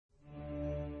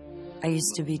I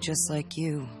used to be just like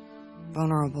you.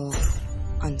 Vulnerable,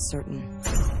 uncertain,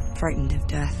 frightened of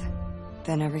death.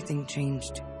 Then everything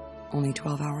changed. Only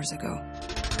 12 hours ago.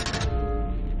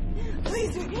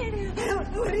 Please, we can't. I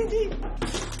don't know anything.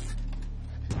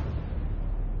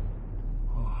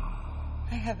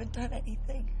 I haven't done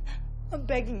anything. I'm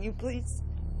begging you, please.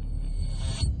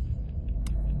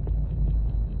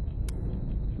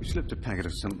 We slipped a packet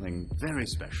of something very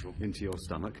special into your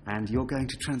stomach, and you're going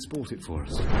to transport it for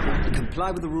us. Comply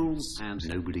with the rules, and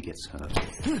nobody gets hurt.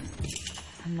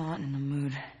 I'm not in the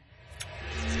mood.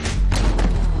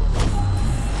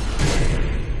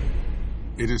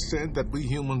 It is said that we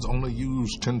humans only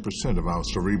use 10% of our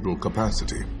cerebral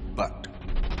capacity, but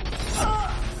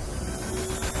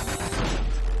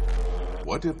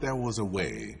what if there was a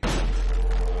way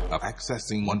of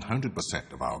accessing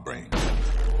 100% of our brain?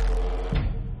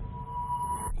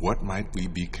 What might we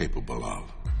be capable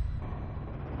of?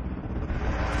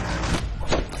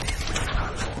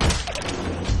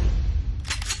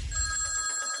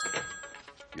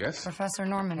 Yes? Professor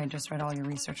Norman, I just read all your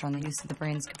research on the use of the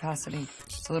brain's capacity.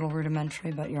 It's a little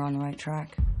rudimentary, but you're on the right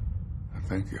track.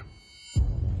 Thank you.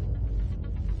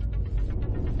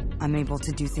 I'm able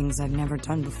to do things I've never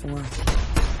done before.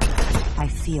 I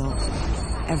feel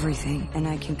everything, and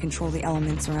I can control the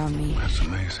elements around me. That's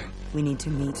amazing. We need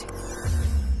to meet.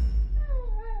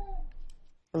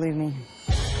 Believe me.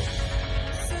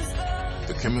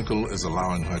 The chemical is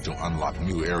allowing her to unlock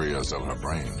new areas of her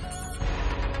brain.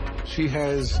 She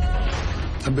has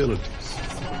abilities.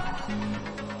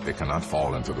 They cannot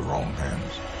fall into the wrong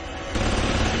hands.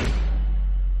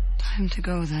 Time to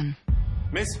go, then.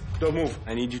 Miss, don't move.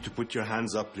 I need you to put your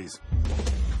hands up, please.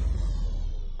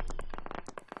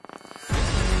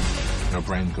 Her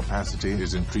brain capacity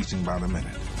is increasing by the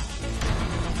minute.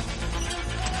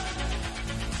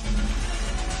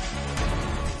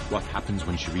 What happens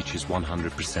when she reaches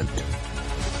 100%?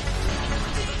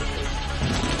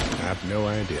 I have no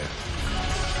idea.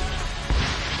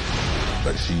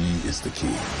 But she is the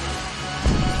key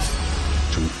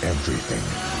to everything.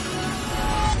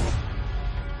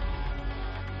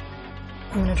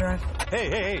 I'm gonna drive. Hey,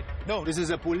 hey, hey. No, this is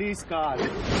a police car.